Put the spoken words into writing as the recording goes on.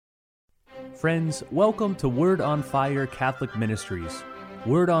Friends, welcome to Word on Fire Catholic Ministries.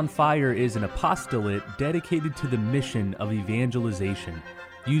 Word on Fire is an apostolate dedicated to the mission of evangelization,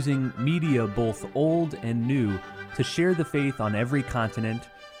 using media both old and new to share the faith on every continent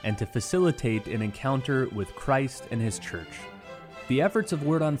and to facilitate an encounter with Christ and His Church. The efforts of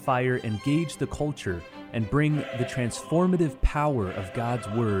Word on Fire engage the culture and bring the transformative power of God's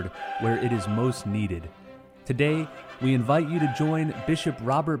Word where it is most needed. Today, we invite you to join Bishop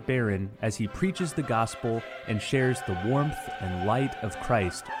Robert Barron as he preaches the gospel and shares the warmth and light of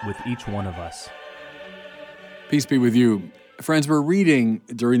Christ with each one of us. Peace be with you. Friends, we're reading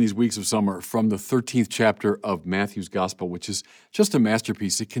during these weeks of summer from the 13th chapter of Matthew's Gospel, which is just a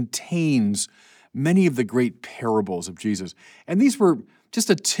masterpiece. It contains many of the great parables of Jesus. And these were just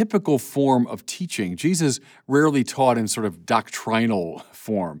a typical form of teaching. Jesus rarely taught in sort of doctrinal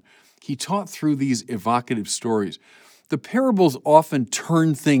form. He taught through these evocative stories. The parables often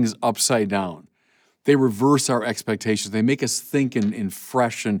turn things upside down. They reverse our expectations. They make us think in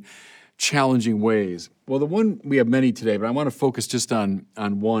fresh and challenging ways. Well, the one, we have many today, but I want to focus just on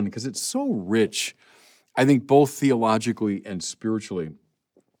one because it's so rich, I think, both theologically and spiritually.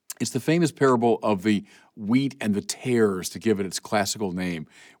 It's the famous parable of the wheat and the tares, to give it its classical name.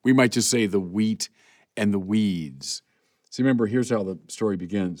 We might just say the wheat and the weeds. So remember, here's how the story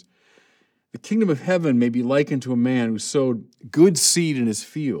begins. The kingdom of heaven may be likened to a man who sowed good seed in his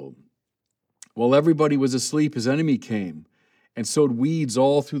field. While everybody was asleep, his enemy came and sowed weeds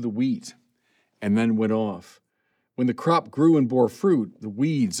all through the wheat and then went off. When the crop grew and bore fruit, the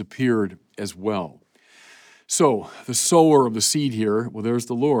weeds appeared as well. So the sower of the seed here, well, there's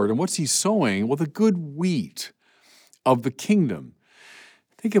the Lord. And what's he sowing? Well, the good wheat of the kingdom.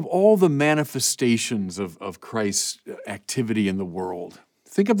 Think of all the manifestations of Christ's activity in the world.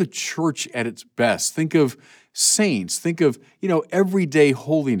 Think of the church at its best. Think of saints. Think of, everyday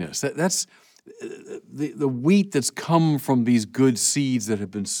holiness. That's the wheat that's come from these good seeds that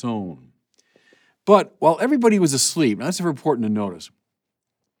have been sown. But while everybody was asleep, now that's very important to notice,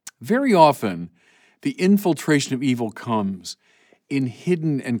 very often the infiltration of evil comes in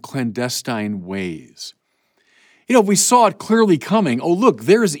hidden and clandestine ways. If we saw it clearly coming, oh, look,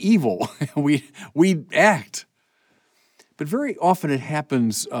 there's evil, we'd act. But very often it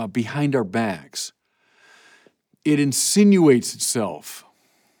happens behind our backs. It insinuates itself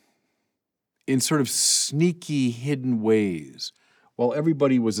in sort of sneaky, hidden ways while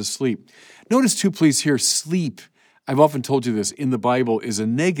everybody was asleep. Notice too, please, here, sleep, I've often told you this, in the Bible is a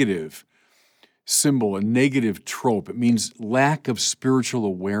negative symbol, a negative trope. It means lack of spiritual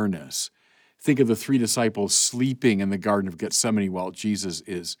awareness. Think of the three disciples sleeping in the Garden of Gethsemane while Jesus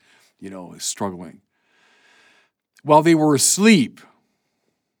is, struggling. While they were asleep,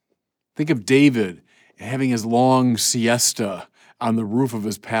 think of David having his long siesta on the roof of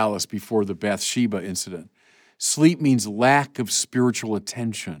his palace before the Bathsheba incident. Sleep means lack of spiritual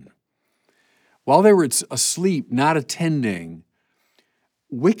attention. While they were asleep, not attending,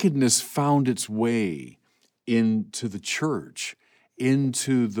 wickedness found its way into the church,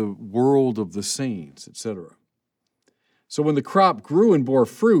 into the world of the saints, etc. So when the crop grew and bore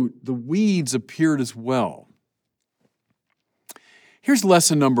fruit, the weeds appeared as well. Here's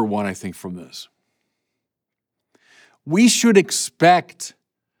lesson number one, I think, from this. We should expect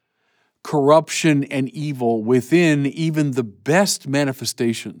corruption and evil within even the best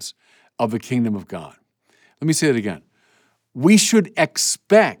manifestations of the kingdom of God. Let me say that again. We should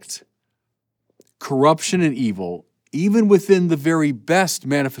expect corruption and evil even within the very best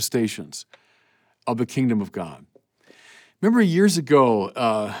manifestations of the kingdom of God. Remember years ago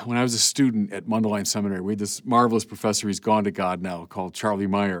when I was a student at Mundelein Seminary, we had this marvelous professor, he's gone to God now, called Charlie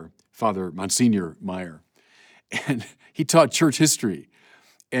Meyer, Father Monsignor Meyer. And he taught church history.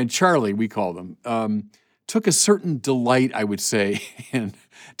 And Charlie, we called him, took a certain delight, I would say, in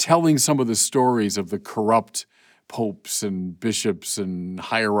telling some of the stories of the corrupt popes and bishops and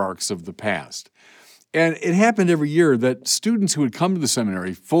hierarchs of the past. And it happened every year that students who had come to the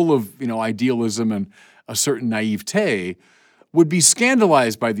seminary full of, idealism and a certain naivete would be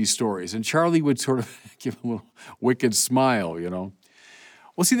scandalized by these stories. And Charlie would sort of give a little wicked smile, Well,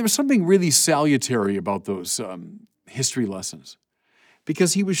 see, there was something really salutary about those history lessons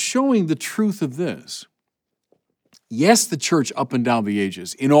because he was showing the truth of this. Yes, the church up and down the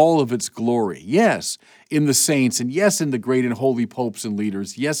ages, in all of its glory. Yes, in the saints, and yes, in the great and holy popes and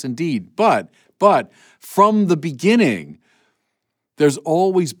leaders. Yes, indeed. But from the beginning, there's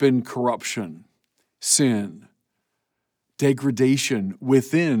always been corruption, sin, degradation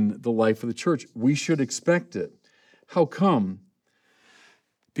within the life of the church. We should expect it. How come?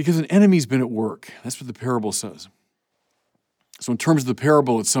 Because an enemy's been at work. That's what the parable says. So in terms of the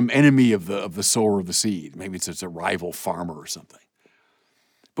parable, it's some enemy of the sower of the seed. Maybe it's a rival farmer or something.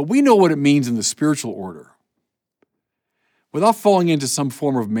 But we know what it means in the spiritual order. Without falling into some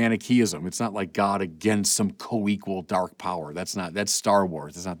form of Manichaeism, it's not like God against some co-equal dark power. That's Star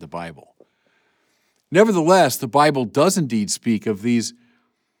Wars. That's not the Bible. Nevertheless, the Bible does indeed speak of these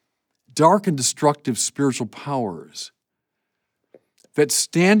dark and destructive spiritual powers that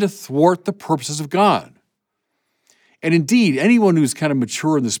stand to thwart the purposes of God. And indeed, anyone who's kind of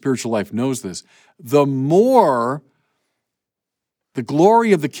mature in the spiritual life knows this. The more the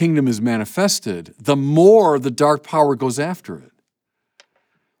glory of the kingdom is manifested, the more the dark power goes after it.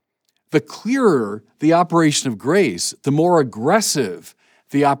 The clearer the operation of grace, the more aggressive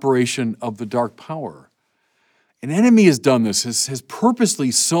the operation of the dark power. An enemy has done this, has purposely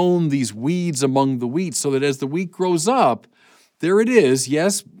sown these weeds among the wheat so that as the wheat grows up, there it is,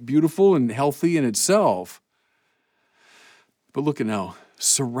 yes, beautiful and healthy in itself. But look at now,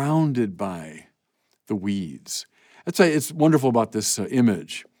 surrounded by the weeds. That's why it's wonderful about this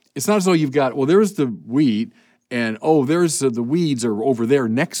image. It's not as though you've got, well, there's the wheat, and there's the weeds are over there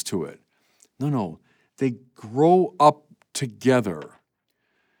next to it. No, they grow up together.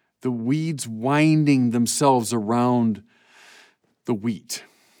 The weeds winding themselves around the wheat.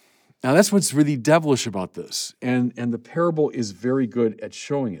 Now that's what's really devilish about this, and the parable is very good at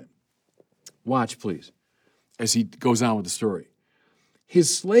showing it. Watch, please, as he goes on with the story.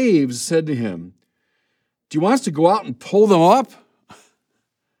 His slaves said to him, "Do you want us to go out and pull them up?"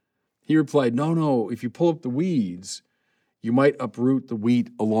 He replied, No, if you pull up the weeds, you might uproot the wheat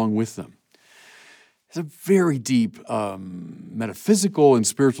along with them. There's a very deep metaphysical and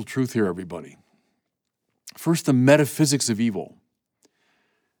spiritual truth here, everybody. First, the metaphysics of evil.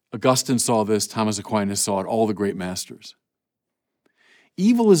 Augustine saw this, Thomas Aquinas saw it, all the great masters.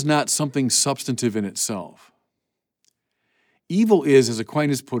 Evil is not something substantive in itself. Evil is, as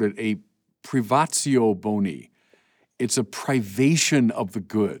Aquinas put it, a privatio boni. It's a privation of the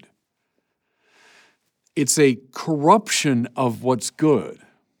good. It's a corruption of what's good.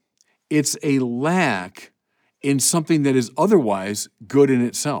 It's a lack in something that is otherwise good in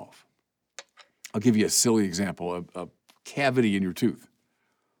itself. I'll give you a silly example, a cavity in your tooth.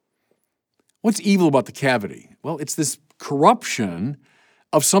 What's evil about the cavity? Well, it's this corruption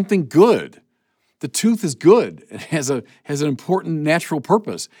of something good. The tooth is good. It has an important natural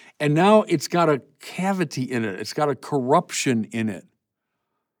purpose. And now it's got a cavity in it. It's got a corruption in it.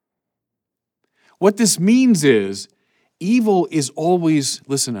 What this means is evil is always,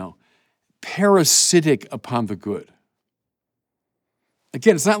 listen now, parasitic upon the good.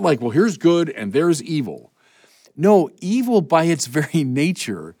 Again, it's not like, well, here's good and there's evil. No, evil by its very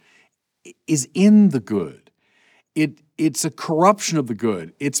nature is in the good. It's a corruption of the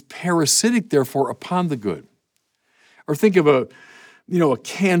good. It's parasitic, therefore, upon the good. Or think of a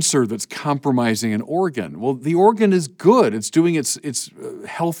cancer that's compromising an organ. Well, the organ is good. It's doing its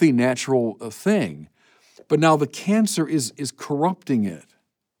healthy, natural thing. But now the cancer is corrupting it.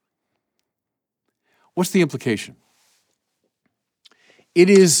 What's the implication? It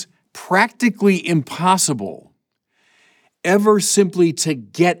is practically impossible ever simply to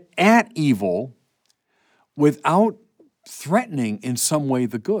get at evil without threatening in some way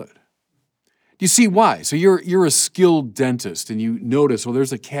the good. Do you see why? So you're a skilled dentist and you notice, well,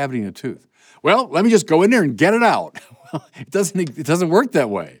 there's a cavity in a tooth. Well, let me just go in there and get it out. It doesn't work that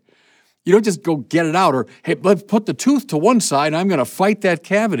way. You don't just go get it out or, hey, let's put the tooth to one side and I'm going to fight that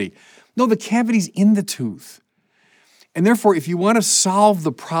cavity. No, the cavity's in the tooth. And therefore, if you want to solve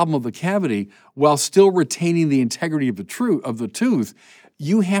the problem of the cavity while still retaining the integrity of the tooth,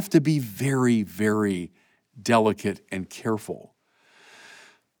 you have to be very, very delicate and careful.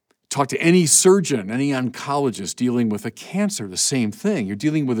 Talk to any surgeon, any oncologist dealing with a cancer, the same thing. You're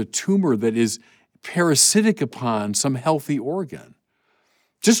dealing with a tumor that is parasitic upon some healthy organ.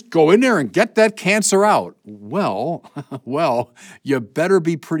 Just go in there and get that cancer out. Well, you better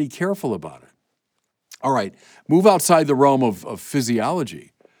be pretty careful about it. All right, move outside the realm of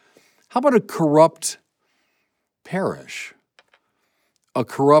physiology. How about a corrupt parish, a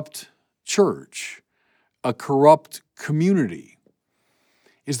corrupt church, a corrupt community?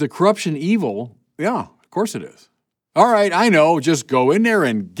 Is the corruption evil? Yeah, of course it is. All right, I know, just go in there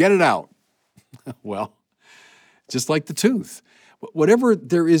and get it out. Well, just like the tooth. Whatever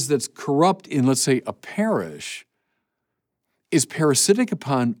there is that's corrupt in, let's say, a parish, is parasitic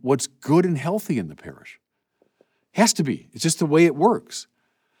upon what's good and healthy in the parish. Has to be. It's just the way it works.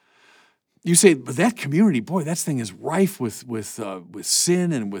 You say, but that community, boy, that thing is rife with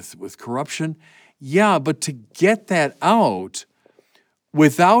sin and with corruption. Yeah, but to get that out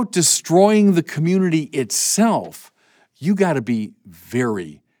without destroying the community itself, you got to be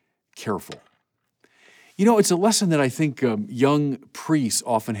very careful. You know, it's a lesson that I think young priests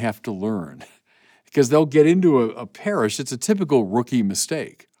often have to learn because they'll get into a parish. It's a typical rookie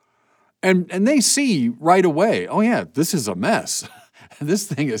mistake. And they see right away, oh yeah, this is a mess. This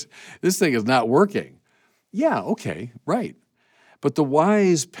thing is not working. Yeah, okay, right. But the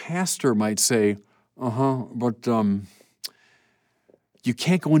wise pastor might say, but you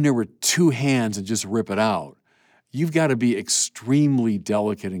can't go in there with two hands and just rip it out. You've got to be extremely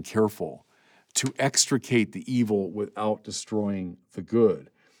delicate and careful to extricate the evil without destroying the good.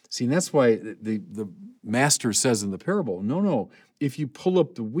 See, and that's why the master says in the parable, no, if you pull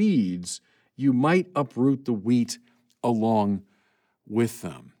up the weeds, you might uproot the wheat along with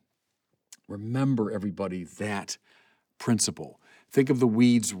them. Remember, everybody, that principle. Think of the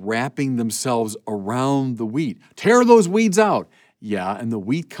weeds wrapping themselves around the wheat. Tear those weeds out. Yeah, and the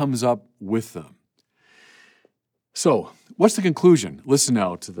wheat comes up with them. So, what's the conclusion? Listen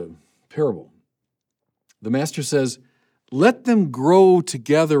now to the parable. The master says, let them grow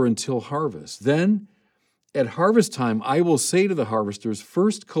together until harvest. Then, at harvest time, I will say to the harvesters,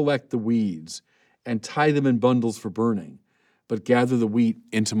 first collect the weeds and tie them in bundles for burning, but gather the wheat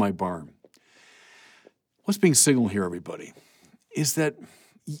into my barn. What's being signaled here, everybody, is that,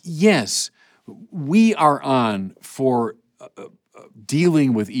 yes, we are on for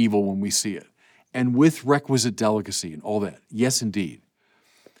dealing with evil when we see it, and with requisite delicacy and all that. Yes, indeed.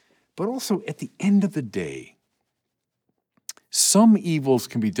 But also, at the end of the day, some evils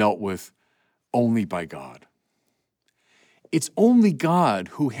can be dealt with only by God. It's only God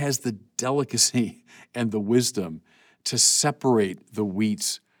who has the delicacy and the wisdom to separate the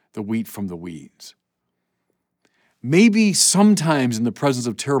wheat from the weeds. Maybe sometimes in the presence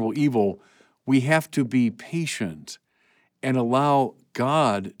of terrible evil, we have to be patient and allow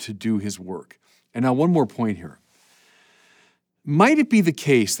God to do his work. And now one more point here. Might it be the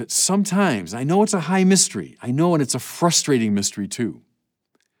case that sometimes, I know it's a high mystery, I know, and it's a frustrating mystery too,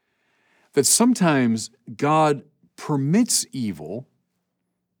 that sometimes God permits evil,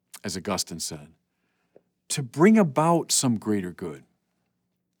 as Augustine said, to bring about some greater good?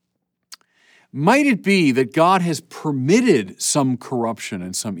 Might it be that God has permitted some corruption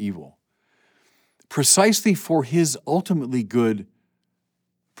and some evil precisely for his ultimately good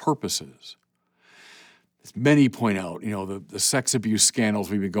purposes? As many point out, the sex abuse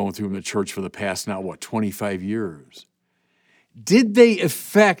scandals we've been going through in the church for the past 25 years. Did they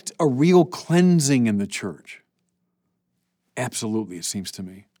effect a real cleansing in the church? Absolutely, it seems to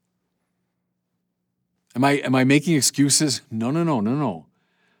me. Am I making excuses? No.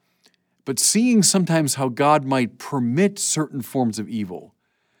 But seeing sometimes how God might permit certain forms of evil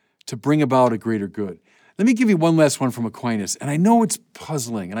to bring about a greater good. Let me give you one last one from Aquinas, and I know it's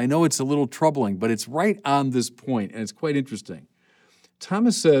puzzling, and I know it's a little troubling, but it's right on this point, and it's quite interesting.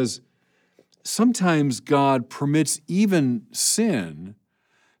 Thomas says, sometimes God permits even sin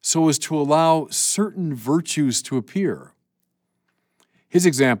so as to allow certain virtues to appear. His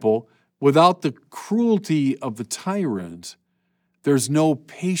example, without the cruelty of the tyrant, there's no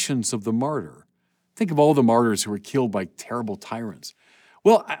patience of the martyr. Think of all the martyrs who were killed by terrible tyrants.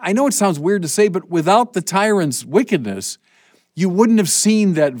 Well, I know it sounds weird to say, but without the tyrant's wickedness, you wouldn't have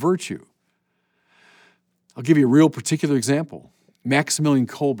seen that virtue. I'll give you a real particular example. Maximilian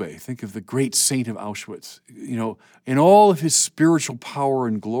Kolbe, think of the great saint of Auschwitz, in all of his spiritual power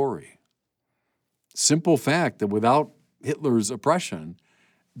and glory. Simple fact that without Hitler's oppression,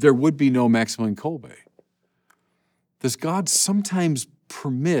 there would be no Maximilian Kolbe. Does God sometimes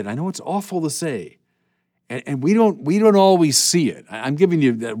permit, I know it's awful to say, and we don't always see it. I'm giving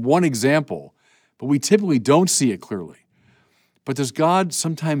you that one example, but we typically don't see it clearly. But does God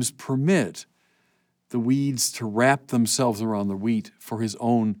sometimes permit the weeds to wrap themselves around the wheat for his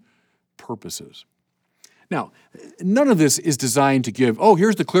own purposes? Now, none of this is designed to give,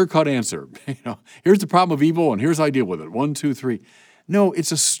 here's the clear-cut answer. Here's the problem of evil, and here's how I deal with it. 1, 2, 3. No,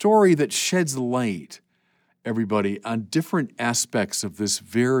 it's a story that sheds light, everybody, on different aspects of this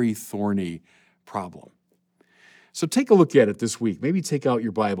very thorny problem. So take a look at it this week. Maybe take out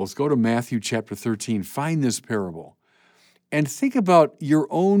your Bibles, go to Matthew chapter 13, find this parable, and think about your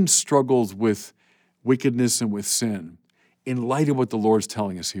own struggles with wickedness and with sin in light of what the Lord's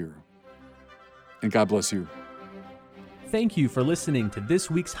telling us here. And God bless you. Thank you for listening to this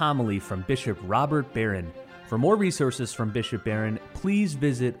week's homily from Bishop Robert Barron. For more resources from Bishop Barron, please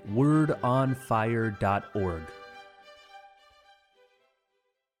visit wordonfire.org.